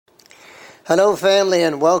Hello, family,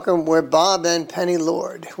 and welcome. We're Bob and Penny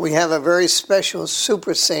Lord. We have a very special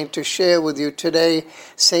super saint to share with you today,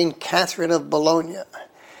 Saint Catherine of Bologna.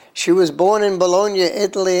 She was born in Bologna,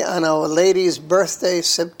 Italy, on Our Lady's birthday,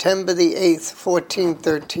 September the 8th,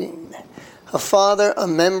 1413. Her father, a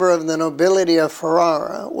member of the nobility of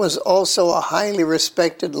Ferrara, was also a highly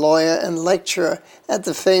respected lawyer and lecturer at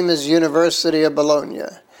the famous University of Bologna.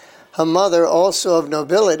 Her mother, also of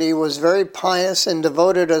nobility, was very pious and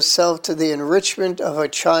devoted herself to the enrichment of her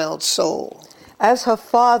child's soul. As her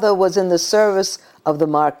father was in the service of the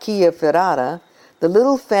Marquis of Ferrara, the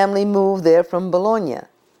little family moved there from Bologna.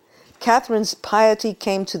 Catherine's piety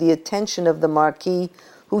came to the attention of the Marquis,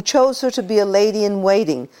 who chose her to be a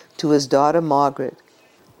lady-in-waiting to his daughter Margaret.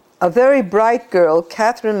 A very bright girl,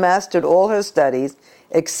 Catherine mastered all her studies,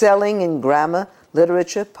 excelling in grammar,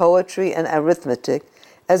 literature, poetry, and arithmetic,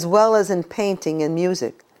 as well as in painting and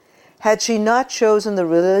music. Had she not chosen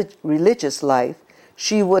the religious life,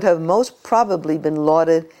 she would have most probably been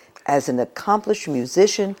lauded as an accomplished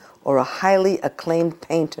musician or a highly acclaimed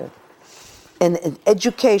painter. An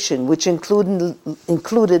education which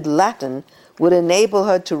included Latin would enable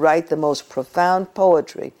her to write the most profound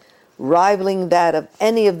poetry, rivaling that of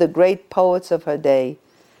any of the great poets of her day,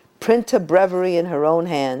 print her breviary in her own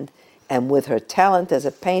hand, and with her talent as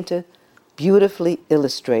a painter, beautifully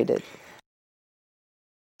illustrated.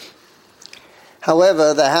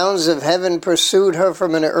 However, the hounds of heaven pursued her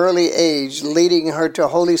from an early age, leading her to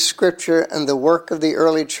Holy Scripture and the work of the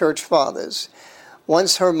early church fathers.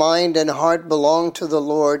 Once her mind and heart belonged to the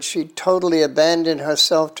Lord, she totally abandoned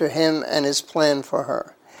herself to Him and His plan for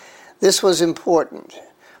her. This was important,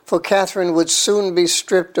 for Catherine would soon be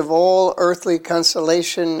stripped of all earthly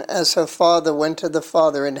consolation as her father went to the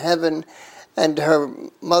Father in heaven, and her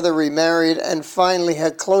mother remarried, and finally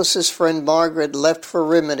her closest friend Margaret left for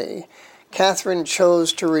Rimini. Catherine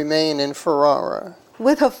chose to remain in Ferrara.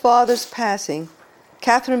 With her father's passing,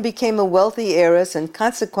 Catherine became a wealthy heiress and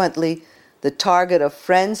consequently the target of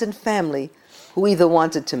friends and family who either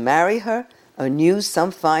wanted to marry her or knew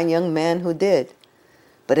some fine young man who did.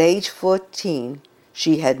 But age 14,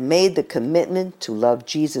 she had made the commitment to love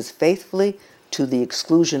Jesus faithfully to the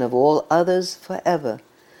exclusion of all others forever.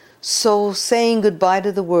 So, saying goodbye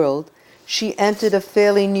to the world, she entered a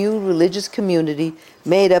fairly new religious community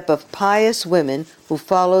made up of pious women who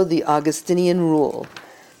followed the Augustinian rule.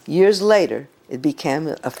 Years later, it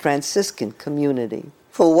became a Franciscan community.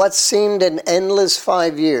 For what seemed an endless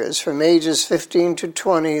 5 years, from ages 15 to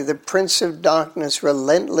 20, the Prince of Darkness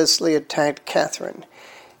relentlessly attacked Catherine.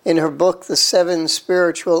 In her book, The Seven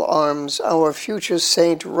Spiritual Arms, our future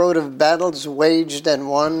saint wrote of battles waged and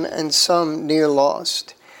won, and some near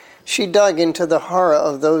lost. She dug into the horror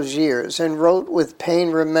of those years and wrote with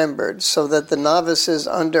pain remembered, so that the novices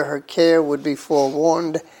under her care would be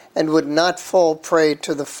forewarned and would not fall prey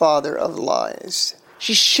to the father of lies.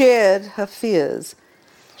 She shared her fears.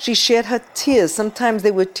 She shed her tears. Sometimes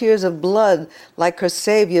they were tears of blood, like her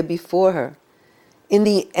Savior before her. In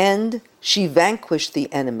the end, she vanquished the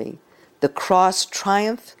enemy. The cross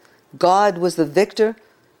triumphed. God was the victor.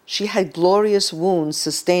 She had glorious wounds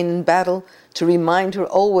sustained in battle to remind her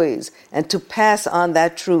always and to pass on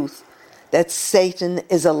that truth, that Satan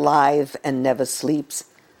is alive and never sleeps,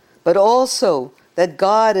 but also that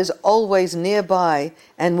God is always nearby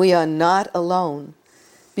and we are not alone.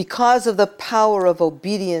 Because of the power of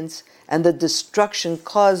obedience and the destruction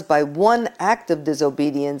caused by one act of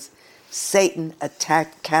disobedience, Satan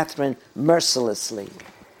attacked Catherine mercilessly.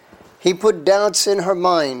 He put doubts in her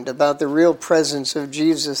mind about the real presence of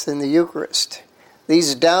Jesus in the Eucharist.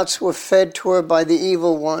 These doubts were fed to her by the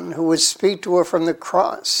evil one, who would speak to her from the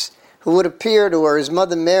cross, who would appear to her as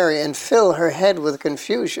Mother Mary and fill her head with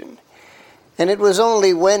confusion. And it was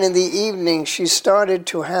only when in the evening she started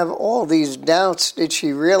to have all these doubts did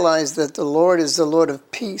she realize that the Lord is the Lord of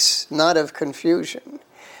peace, not of confusion.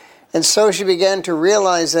 And so she began to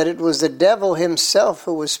realize that it was the devil himself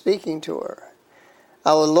who was speaking to her.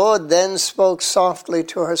 Our Lord then spoke softly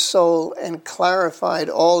to her soul and clarified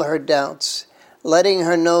all her doubts, letting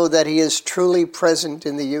her know that He is truly present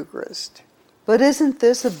in the Eucharist. But isn't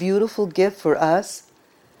this a beautiful gift for us?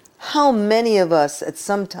 How many of us at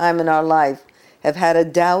some time in our life have had a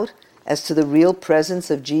doubt as to the real presence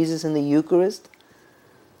of Jesus in the Eucharist?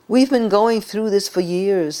 We've been going through this for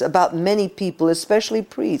years about many people, especially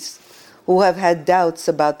priests, who have had doubts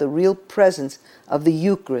about the real presence of the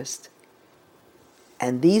Eucharist.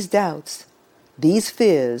 And these doubts, these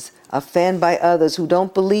fears, are fanned by others who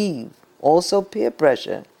don't believe, also peer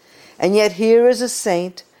pressure. And yet here is a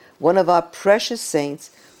saint, one of our precious saints,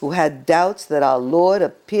 who had doubts that our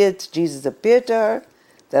Lord Jesus appeared to her,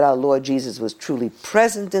 that our Lord Jesus was truly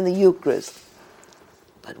present in the Eucharist.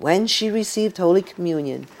 But when she received Holy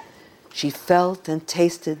Communion, she felt and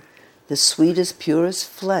tasted the sweetest, purest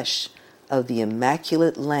flesh of the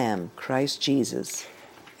Immaculate Lamb, Christ Jesus.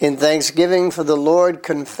 In thanksgiving for the Lord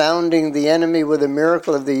confounding the enemy with the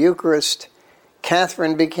miracle of the Eucharist,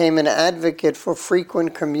 Catherine became an advocate for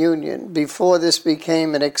frequent communion before this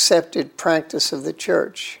became an accepted practice of the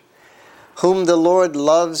Church. Whom the Lord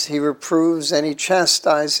loves, he reproves, and he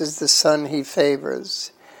chastises the son he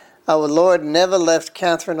favors. Our Lord never left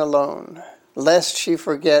Catherine alone. Lest she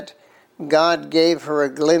forget, God gave her a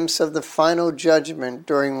glimpse of the final judgment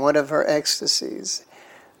during one of her ecstasies.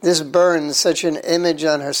 This burned such an image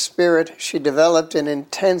on her spirit, she developed an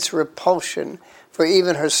intense repulsion for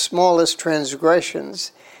even her smallest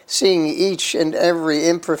transgressions, seeing each and every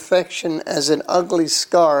imperfection as an ugly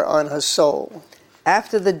scar on her soul.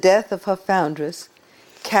 After the death of her foundress,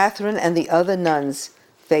 Catherine and the other nuns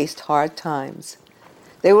faced hard times.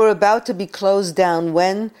 They were about to be closed down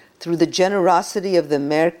when, through the generosity of the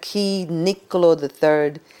Marquis Niccolo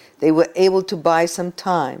III, they were able to buy some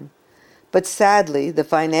time. But sadly, the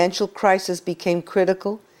financial crisis became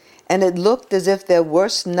critical, and it looked as if their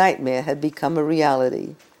worst nightmare had become a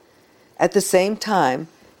reality. At the same time,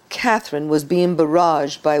 Catherine was being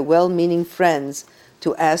barraged by well-meaning friends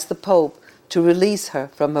to ask the Pope to release her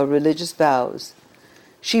from her religious vows.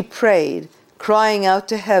 She prayed, crying out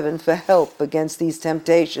to heaven for help against these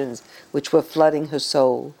temptations which were flooding her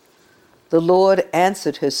soul. The Lord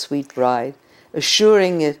answered her sweet bride,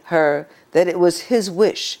 assuring her that it was his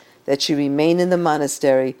wish that she remain in the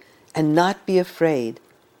monastery and not be afraid.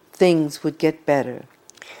 Things would get better.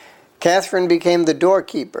 Catherine became the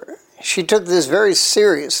doorkeeper. She took this very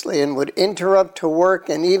seriously and would interrupt her work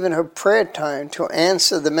and even her prayer time to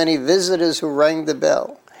answer the many visitors who rang the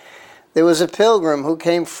bell. There was a pilgrim who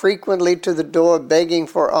came frequently to the door begging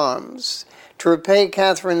for alms. To repay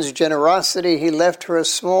Catherine's generosity, he left her a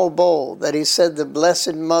small bowl that he said the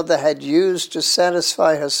Blessed Mother had used to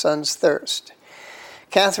satisfy her son's thirst.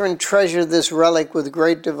 Catherine treasured this relic with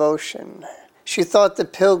great devotion. She thought the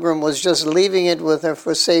pilgrim was just leaving it with her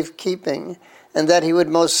for safekeeping, and that he would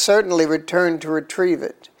most certainly return to retrieve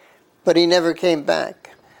it. But he never came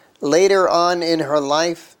back. Later on in her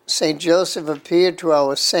life, St. Joseph appeared to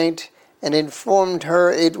our saint and informed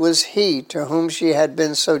her it was he to whom she had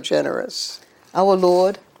been so generous. Our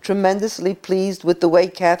Lord, tremendously pleased with the way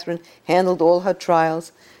Catherine handled all her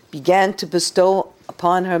trials, began to bestow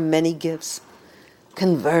upon her many gifts.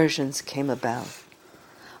 Conversions came about.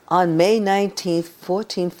 On May 19,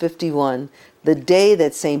 1451, the day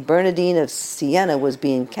that St. Bernardine of Siena was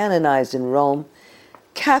being canonized in Rome,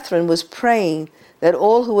 Catherine was praying that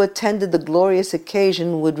all who attended the glorious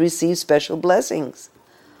occasion would receive special blessings.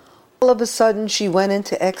 All of a sudden, she went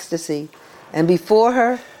into ecstasy, and before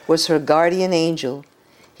her was her guardian angel.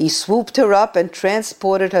 He swooped her up and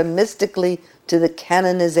transported her mystically to the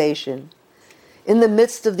canonization. In the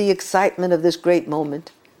midst of the excitement of this great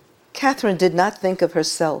moment, Catherine did not think of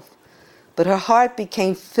herself, but her heart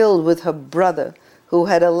became filled with her brother who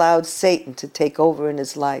had allowed Satan to take over in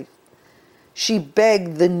his life. She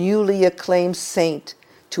begged the newly acclaimed saint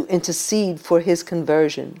to intercede for his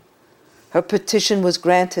conversion. Her petition was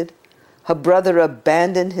granted. Her brother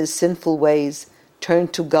abandoned his sinful ways,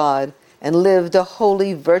 turned to God, and lived a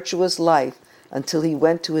holy, virtuous life until he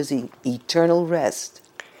went to his eternal rest.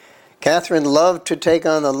 Catherine loved to take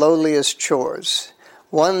on the lowliest chores.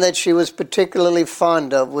 One that she was particularly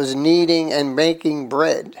fond of was kneading and making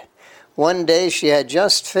bread. One day she had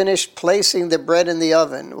just finished placing the bread in the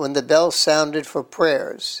oven when the bell sounded for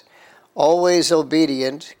prayers. Always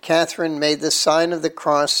obedient, Catherine made the sign of the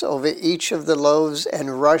cross over each of the loaves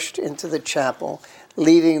and rushed into the chapel,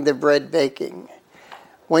 leaving the bread baking.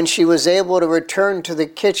 When she was able to return to the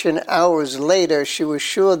kitchen hours later, she was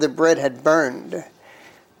sure the bread had burned.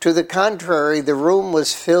 To the contrary, the room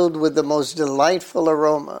was filled with the most delightful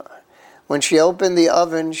aroma. When she opened the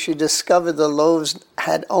oven, she discovered the loaves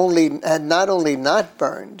had not only not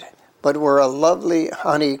burned, but were a lovely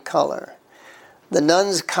honey color. The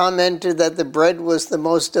nuns commented that the bread was the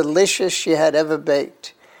most delicious she had ever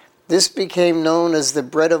baked. This became known as the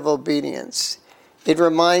bread of obedience. It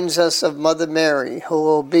reminds us of Mother Mary, who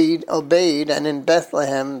obeyed, and in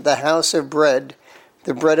Bethlehem, the house of bread,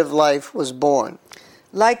 the bread of life, was born.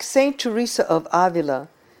 Like Saint Teresa of Avila,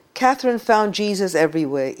 Catherine found Jesus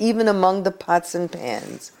everywhere, even among the pots and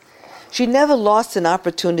pans. She never lost an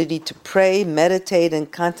opportunity to pray, meditate,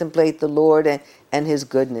 and contemplate the Lord and his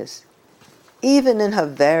goodness. Even in her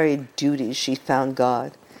varied duties, she found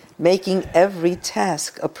God, making every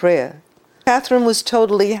task a prayer. Catherine was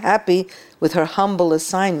totally happy with her humble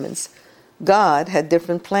assignments, God had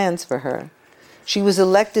different plans for her. She was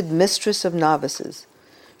elected mistress of novices.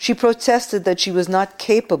 She protested that she was not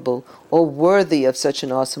capable or worthy of such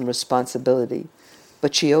an awesome responsibility,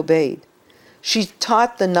 but she obeyed. She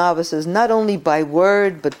taught the novices not only by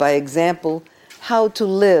word but by example how to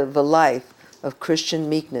live a life of Christian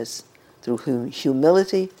meekness through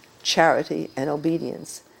humility, charity, and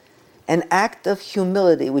obedience. An act of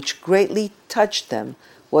humility which greatly touched them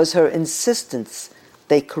was her insistence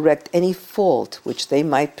they correct any fault which they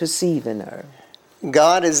might perceive in her.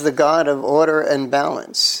 God is the God of order and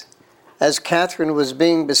balance. As Catherine was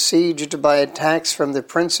being besieged by attacks from the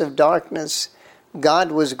Prince of Darkness,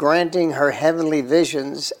 God was granting her heavenly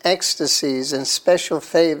visions, ecstasies, and special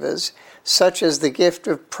favors, such as the gift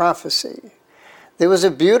of prophecy. There was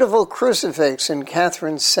a beautiful crucifix in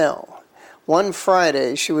Catherine's cell. One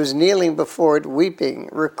Friday, she was kneeling before it, weeping,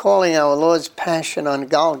 recalling our Lord's passion on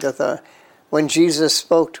Golgotha when Jesus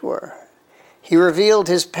spoke to her. He revealed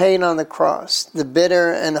his pain on the cross, the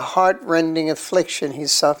bitter and heart-rending affliction he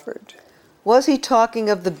suffered. Was he talking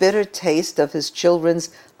of the bitter taste of his children's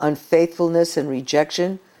unfaithfulness and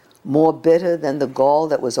rejection, more bitter than the gall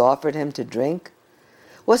that was offered him to drink?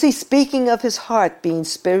 Was he speaking of his heart being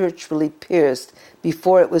spiritually pierced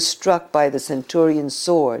before it was struck by the centurion's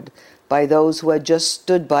sword, by those who had just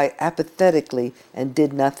stood by apathetically and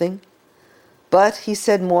did nothing? But, he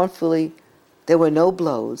said mournfully, there were no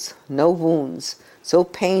blows, no wounds, so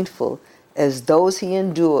painful as those he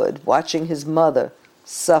endured watching his mother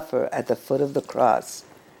suffer at the foot of the cross.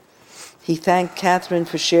 He thanked Catherine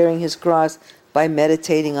for sharing his cross by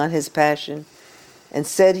meditating on his passion, and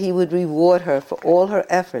said he would reward her for all her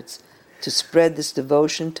efforts to spread this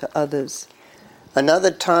devotion to others.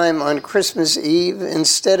 Another time on Christmas Eve,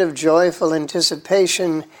 instead of joyful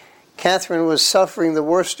anticipation, Catherine was suffering the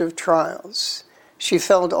worst of trials. She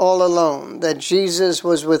felt all alone, that Jesus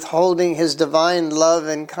was withholding his divine love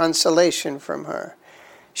and consolation from her.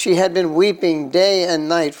 She had been weeping day and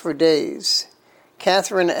night for days.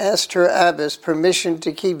 Catherine asked her abbess permission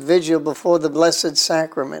to keep vigil before the Blessed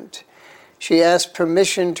Sacrament. She asked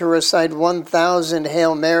permission to recite 1,000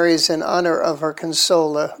 Hail Marys in honor of her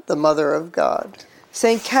consoler, the Mother of God.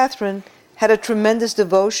 St. Catherine had a tremendous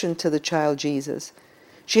devotion to the child Jesus.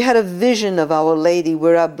 She had a vision of Our Lady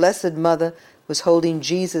where our Blessed Mother was holding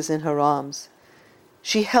Jesus in her arms.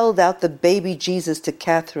 She held out the baby Jesus to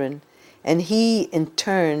Catherine, and he, in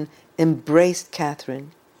turn, embraced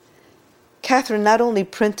Catherine. Catherine not only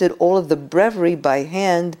printed all of the breviary by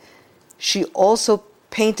hand, she also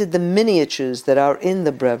painted the miniatures that are in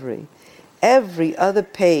the breviary. Every other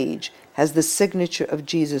page has the signature of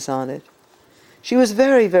Jesus on it. She was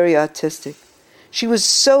very, very artistic. She was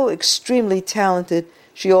so extremely talented,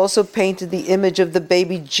 she also painted the image of the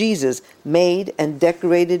baby Jesus, made and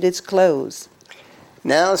decorated its clothes.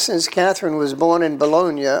 Now, since Catherine was born in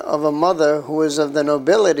Bologna of a mother who was of the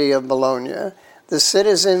nobility of Bologna, the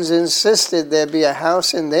citizens insisted there be a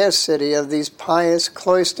house in their city of these pious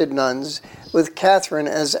cloistered nuns with Catherine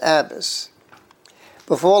as abbess.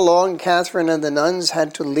 Before long, Catherine and the nuns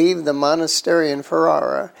had to leave the monastery in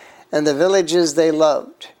Ferrara and the villages they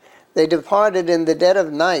loved. They departed in the dead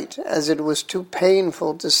of night, as it was too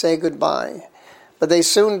painful to say goodbye. But they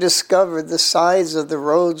soon discovered the sides of the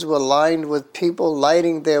roads were lined with people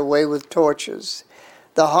lighting their way with torches.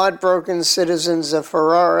 The heartbroken citizens of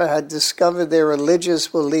Ferrara had discovered their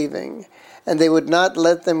religious were leaving, and they would not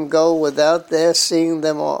let them go without their seeing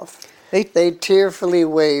them off. They tearfully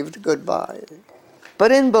waved goodbye.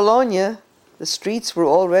 But in Bologna, the streets were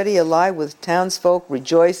already alive with townsfolk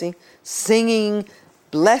rejoicing, singing,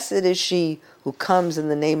 "Blessed is she who comes in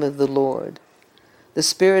the name of the Lord." The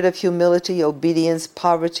spirit of humility, obedience,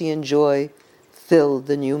 poverty, and joy filled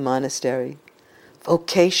the new monastery.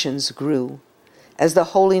 Vocations grew. As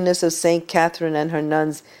the holiness of St. Catherine and her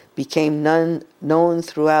nuns became known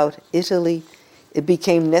throughout Italy, it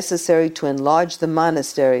became necessary to enlarge the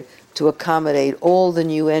monastery to accommodate all the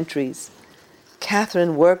new entries.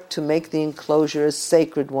 Catherine worked to make the enclosure a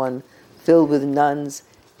sacred one, filled with nuns,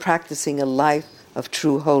 practicing a life of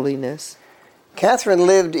true holiness. Catherine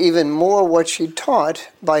lived even more what she taught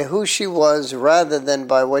by who she was rather than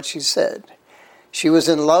by what she said. She was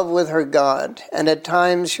in love with her God, and at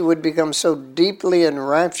times she would become so deeply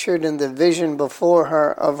enraptured in the vision before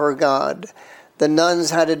her of her God. The nuns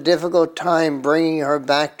had a difficult time bringing her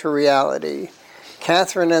back to reality.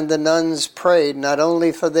 Catherine and the nuns prayed not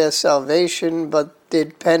only for their salvation, but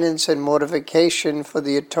did penance and mortification for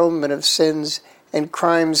the atonement of sins and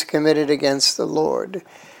crimes committed against the Lord.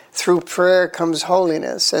 Through prayer comes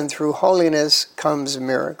holiness, and through holiness comes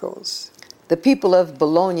miracles. The people of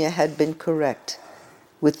Bologna had been correct.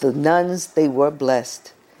 With the nuns they were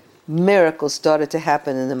blessed. miracles started to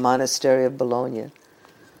happen in the monastery of Bologna.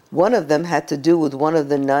 One of them had to do with one of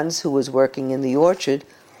the nuns who was working in the orchard,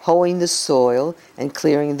 hoeing the soil and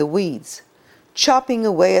clearing the weeds. Chopping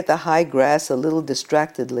away at the high grass a little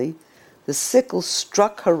distractedly, the sickle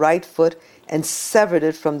struck her right foot and severed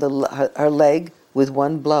it from her leg with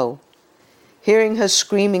one blow. Hearing her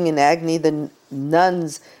screaming in agony, the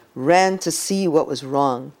nuns ran to see what was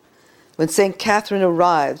wrong. When St. Catherine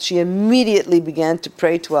arrived, she immediately began to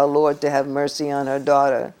pray to our Lord to have mercy on her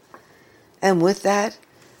daughter. And with that,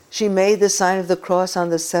 she made the sign of the cross on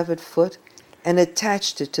the severed foot and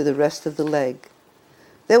attached it to the rest of the leg.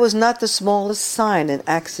 There was not the smallest sign an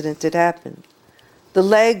accident had happened. The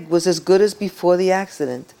leg was as good as before the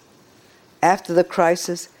accident. After the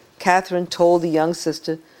crisis, Catherine told the young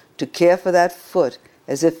sister to care for that foot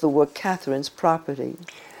as if it were Catherine's property.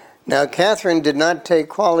 Now, Catherine did not take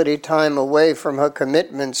quality time away from her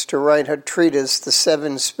commitments to write her treatise, The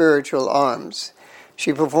Seven Spiritual Arms.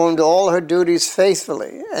 She performed all her duties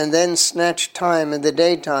faithfully and then snatched time in the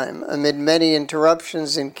daytime amid many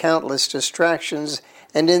interruptions and countless distractions,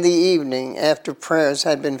 and in the evening after prayers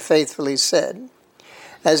had been faithfully said.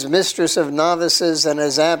 As mistress of novices and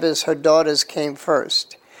as abbess, her daughters came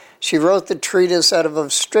first. She wrote the treatise out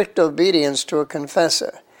of strict obedience to her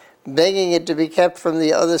confessor, begging it to be kept from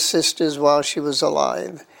the other sisters while she was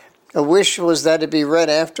alive. Her wish was that it be read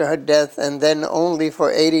after her death and then only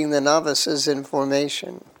for aiding the novices in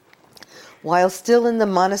formation. While still in the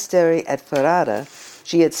monastery at Ferrara,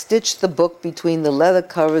 she had stitched the book between the leather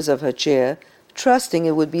covers of her chair, trusting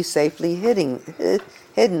it would be safely hidden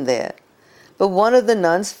there. But one of the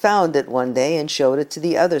nuns found it one day and showed it to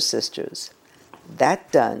the other sisters.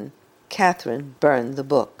 That done, Catherine burned the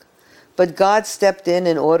book. But God stepped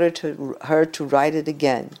in order her to write it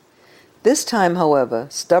again. This time, however,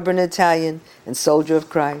 stubborn Italian and soldier of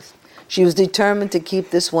Christ, she was determined to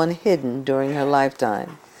keep this one hidden during her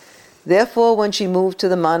lifetime. Therefore, when she moved to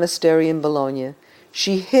the monastery in Bologna,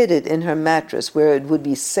 she hid it in her mattress where it would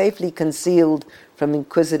be safely concealed from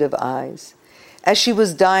inquisitive eyes. As she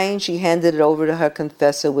was dying, she handed it over to her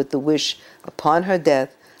confessor with the wish, upon her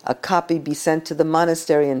death, a copy be sent to the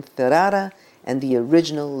monastery in Ferrara and the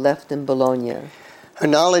original left in Bologna. Her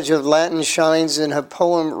knowledge of Latin shines in her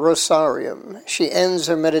poem Rosarium. She ends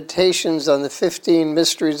her meditations on the 15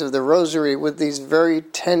 mysteries of the Rosary with these very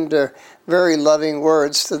tender, very loving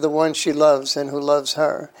words to the one she loves and who loves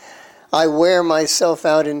her. I wear myself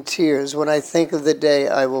out in tears when I think of the day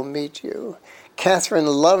I will meet you. Catherine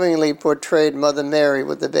lovingly portrayed Mother Mary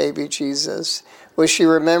with the baby Jesus. Was she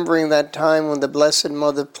remembering that time when the Blessed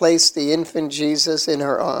Mother placed the infant Jesus in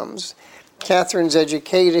her arms? Catherine's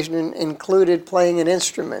education included playing an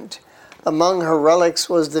instrument. Among her relics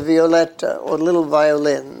was the violetta, or little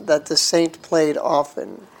violin, that the saint played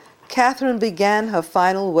often. Catherine began her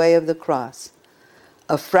final way of the cross.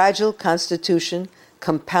 A fragile constitution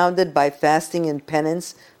compounded by fasting and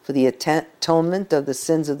penance for the atonement of the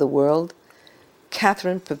sins of the world,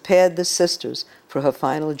 Catherine prepared the sisters for her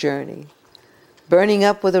final journey. Burning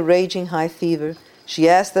up with a raging high fever, she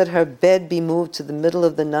asked that her bed be moved to the middle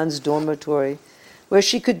of the nuns' dormitory, where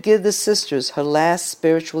she could give the sisters her last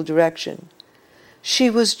spiritual direction. She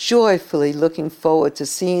was joyfully looking forward to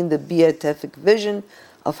seeing the beatific vision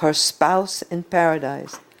of her spouse in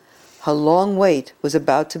paradise. Her long wait was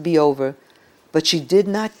about to be over, but she did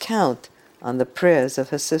not count on the prayers of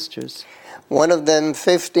her sisters. One of them,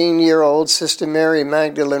 15-year-old Sister Mary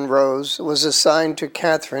Magdalene Rose, was assigned to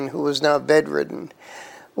Catherine, who was now bedridden.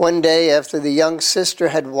 One day, after the young sister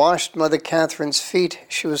had washed Mother Catherine's feet,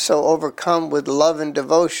 she was so overcome with love and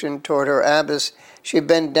devotion toward her abbess, she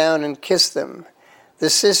bent down and kissed them. The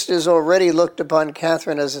sisters already looked upon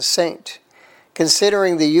Catherine as a saint.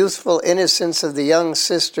 Considering the youthful innocence of the young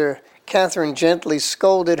sister, Catherine gently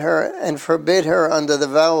scolded her and forbid her, under the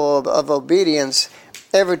vow of obedience,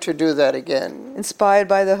 ever to do that again. Inspired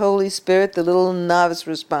by the Holy Spirit, the little novice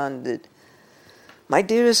responded, "My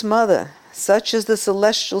dearest mother, such is the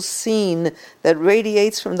celestial scene that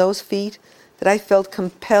radiates from those feet that I felt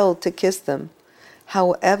compelled to kiss them.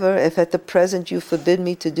 However, if at the present you forbid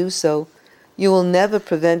me to do so, you will never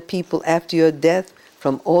prevent people after your death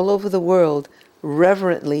from all over the world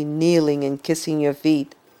reverently kneeling and kissing your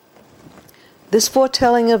feet." This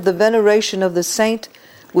foretelling of the veneration of the saint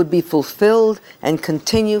would be fulfilled and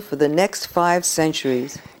continue for the next 5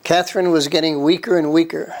 centuries. Catherine was getting weaker and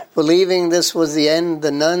weaker. Believing this was the end,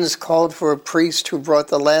 the nuns called for a priest who brought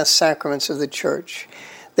the last sacraments of the church.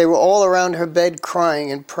 They were all around her bed crying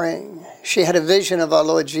and praying. She had a vision of our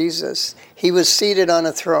Lord Jesus. He was seated on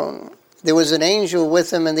a throne. There was an angel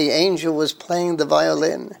with him, and the angel was playing the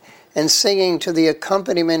violin. and singing to the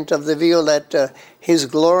accompaniment of the violetta, "His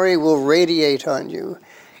glory will radiate on you."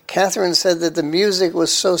 Catherine said that the music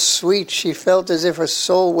was so sweet she felt as if her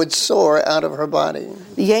soul would soar out of her body.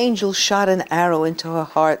 The angel shot an arrow into her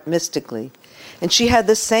heart mystically, and she had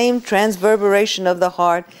the same transverberation of the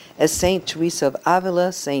heart as St. Teresa of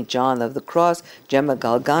Avila, St. John of the Cross, Gemma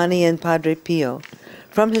Galgani, and Padre Pio.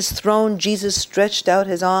 From his throne, Jesus stretched out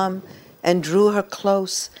his arm and drew her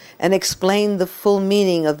close and explained the full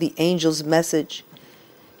meaning of the angel's message.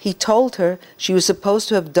 He told her she was supposed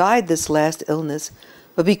to have died this last illness,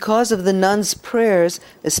 but because of the nuns' prayers,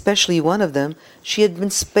 especially one of them, she had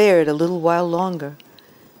been spared a little while longer.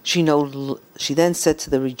 She then said to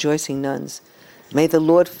the rejoicing nuns, "May the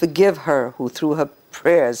Lord forgive her who through her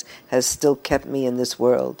prayers has still kept me in this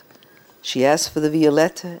world." She asked for the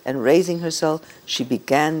violetta, and raising herself, she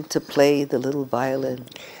began to play the little violin.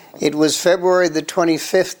 It was February the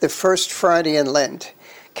 25th, the first Friday in Lent.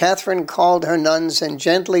 Catherine called her nuns and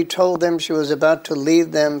gently told them she was about to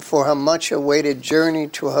leave them for her much-awaited journey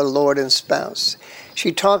to her Lord and spouse.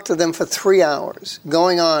 She talked to them for 3 hours,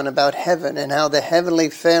 going on about heaven and how the heavenly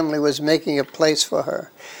family was making a place for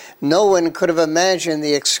her. No one could have imagined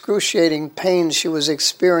the excruciating pain she was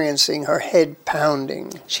experiencing, her head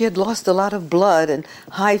pounding. She had lost a lot of blood, and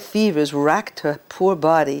high fevers racked her poor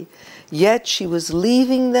body. Yet she was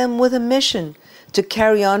leaving them with a mission to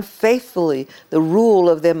carry on faithfully the rule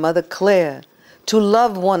of their mother Clare, to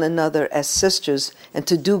love one another as sisters, and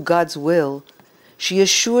to do God's will. She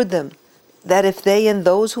assured them that if they and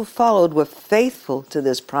those who followed were faithful to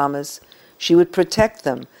this promise, she would protect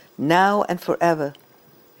them now and forever.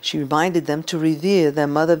 She reminded them to revere their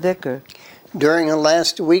mother vicar. During her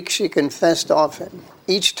last week, she confessed often.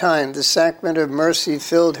 Each time, the sacrament of mercy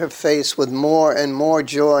filled her face with more and more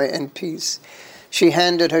joy and peace. She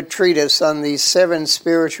handed her treatise on the 7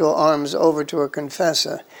 spiritual arms over to her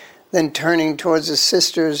confessor. Then, turning towards the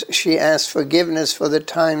sisters, she asked forgiveness for the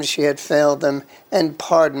times she had failed them and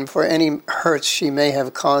pardon for any hurts she may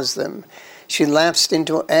have caused them. She lapsed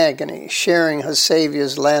into agony, sharing her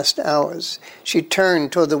Savior's last hours. She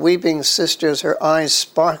turned toward the weeping sisters, her eyes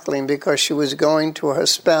sparkling because she was going to her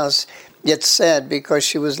spouse, yet sad because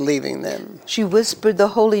she was leaving them. She whispered the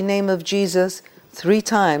holy name of Jesus 3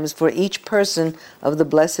 times for each person of the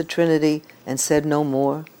Blessed Trinity and said no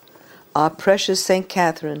more. Our precious St.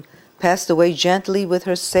 Catherine passed away gently with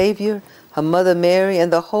her Savior, her Mother Mary,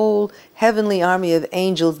 and the whole heavenly army of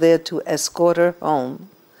angels there to escort her home.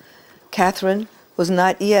 Catherine was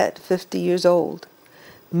not yet 50 years old.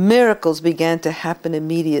 Miracles began to happen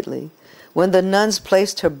immediately. When the nuns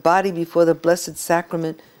placed her body before the Blessed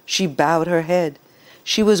Sacrament, she bowed her head.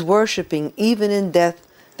 She was worshiping, even in death,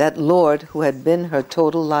 that Lord who had been her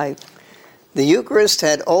total life. The Eucharist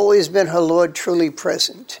had always been her Lord truly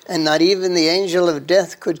present, and not even the angel of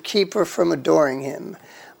death could keep her from adoring him.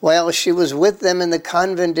 While she was with them in the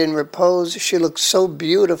convent in repose, she looked so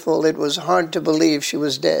beautiful it was hard to believe she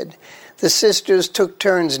was dead. The sisters took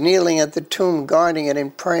turns kneeling at the tomb, guarding it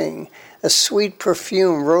and praying. A sweet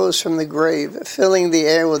perfume rose from the grave, filling the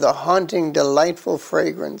air with a haunting, delightful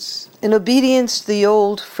fragrance. In obedience to the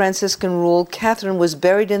old Franciscan rule, Catherine was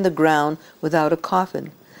buried in the ground without a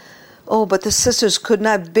coffin. Oh, but the sisters could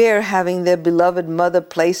not bear having their beloved mother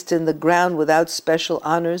placed in the ground without special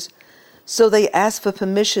honors. So they asked for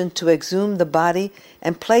permission to exhume the body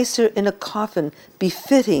and place her in a coffin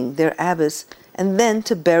befitting their abbess, and then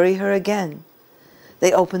to bury her again.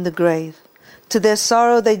 They opened the grave. To their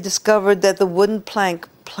sorrow, they discovered that the wooden plank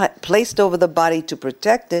placed over the body to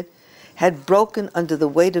protect it had broken under the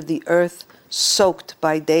weight of the earth, soaked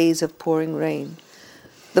by days of pouring rain.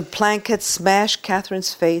 The plank had smashed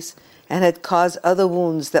Catherine's face and had caused other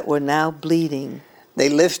wounds that were now bleeding. They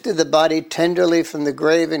lifted the body tenderly from the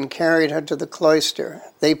grave and carried her to the cloister.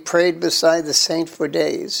 They prayed beside the saint for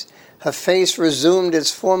days. Her face resumed its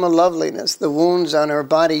former loveliness. The wounds on her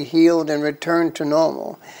body healed and returned to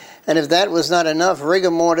normal. And if that was not enough, rigor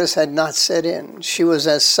mortis had not set in. She was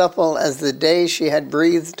as supple as the day she had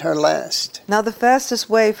breathed her last. Now the fastest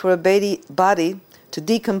way for a body to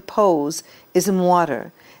decompose is in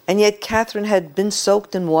water. And yet Catherine had been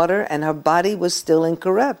soaked in water and her body was still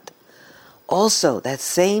incorrupt. Also, that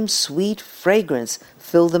same sweet fragrance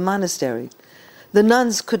filled the monastery. The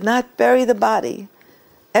nuns could not bury the body.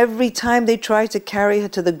 Every time they tried to carry her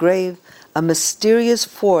to the grave, a mysterious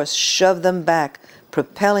force shoved them back,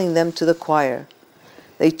 propelling them to the choir.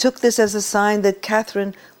 They took this as a sign that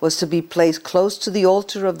Catherine was to be placed close to the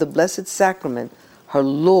altar of the Blessed Sacrament, her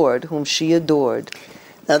Lord whom she adored.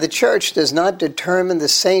 Now, the Church does not determine the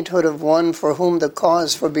sainthood of one for whom the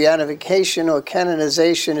cause for beatification or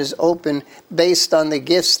canonization is open based on the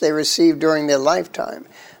gifts they received during their lifetime,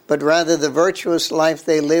 but rather the virtuous life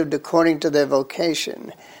they lived according to their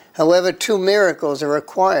vocation. However, 2 miracles are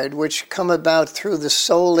required, which come about through the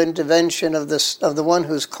sole intervention of the one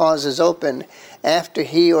whose cause is open after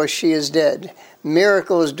he or she is dead.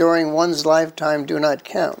 Miracles during one's lifetime do not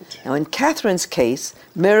count. Now, in Catherine's case,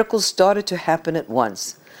 miracles started to happen at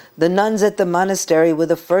once. The nuns at the monastery were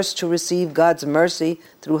the first to receive God's mercy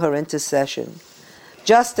through her intercession.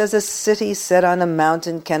 Just as a city set on a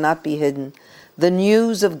mountain cannot be hidden, the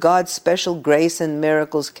news of God's special grace and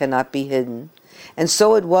miracles cannot be hidden. And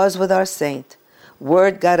so it was with our saint.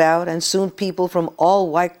 Word got out, and soon people from all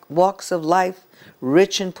walks of life,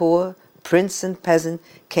 rich and poor, prince and peasant,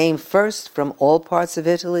 came first from all parts of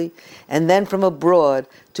Italy, and then from abroad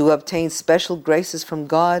to obtain special graces from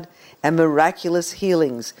God and miraculous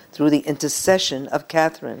healings through the intercession of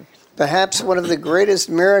Catherine. Perhaps one of the greatest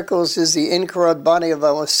miracles is the incorrupt body of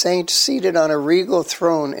our saint seated on a regal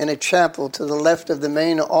throne in a chapel to the left of the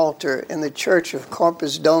main altar in the church of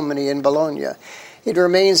Corpus Domini in Bologna. It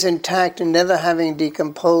remains intact and never having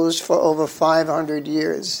decomposed for over 500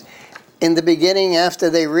 years. In the beginning,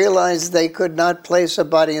 after they realized they could not place a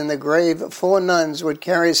body in the grave, 4 nuns would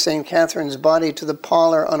carry St. Catherine's body to the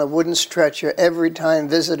parlor on a wooden stretcher every time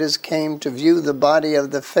visitors came to view the body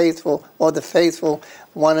of the faithful, or the faithful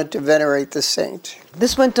wanted to venerate the saint.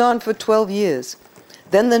 This went on for 12 years.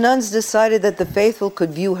 Then the nuns decided that the faithful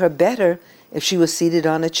could view her better if she was seated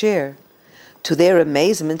on a chair. To their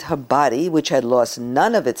amazement, her body, which had lost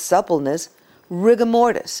none of its suppleness, rigor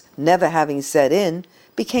mortis, never having set in,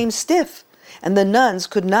 became stiff, and the nuns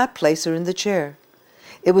could not place her in the chair.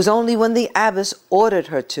 It was only when the abbess ordered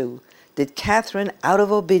her to did Catherine, out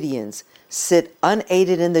of obedience, sit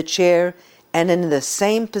unaided in the chair and in the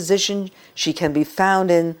same position she can be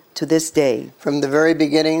found in to this day. From the very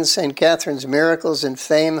beginning, St. Catherine's miracles and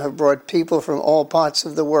fame have brought people from all parts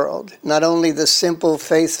of the world, not only the simple,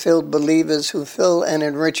 faith-filled believers who fill and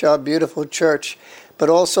enrich our beautiful church, but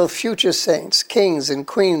also future saints, kings and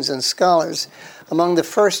queens and scholars. Among the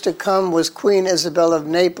first to come was Queen Isabel of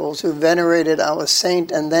Naples, who venerated our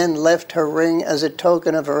saint and then left her ring as a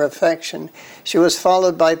token of her affection. She was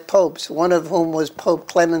followed by popes, one of whom was Pope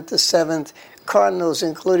Clement VII, cardinals,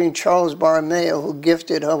 including Charles Borromeo, who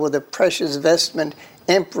gifted her with a precious vestment,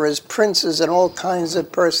 emperors, princes, and all kinds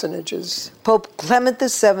of personages. Pope Clement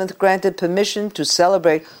VII granted permission to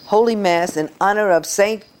celebrate Holy Mass in honor of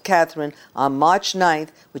St. Catherine on March 9th,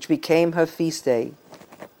 which became her feast day.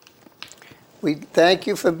 We thank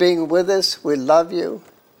you for being with us. We love you.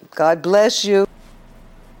 God bless you.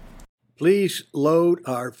 Please load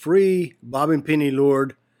our free Bob and Penny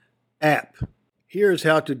Lord app. Here's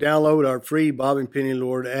how to download our free Bob and Penny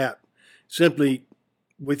Lord app. Simply,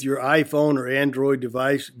 with your iPhone or Android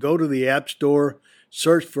device, go to the App Store,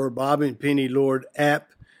 search for Bob and Penny Lord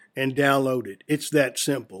app, and download it. It's that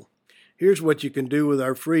simple. Here's what you can do with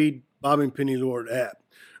our free Bob and Penny Lord app.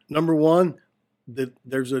 Number one,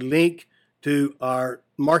 there's a link to our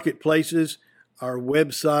marketplaces, our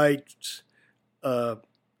websites,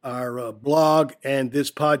 our blog, and this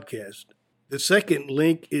podcast. The second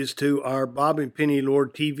link is to our Bob and Penny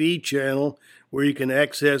Lord TV channel, where you can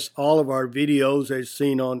access all of our videos as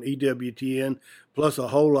seen on EWTN, plus a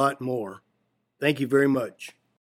whole lot more. Thank you very much.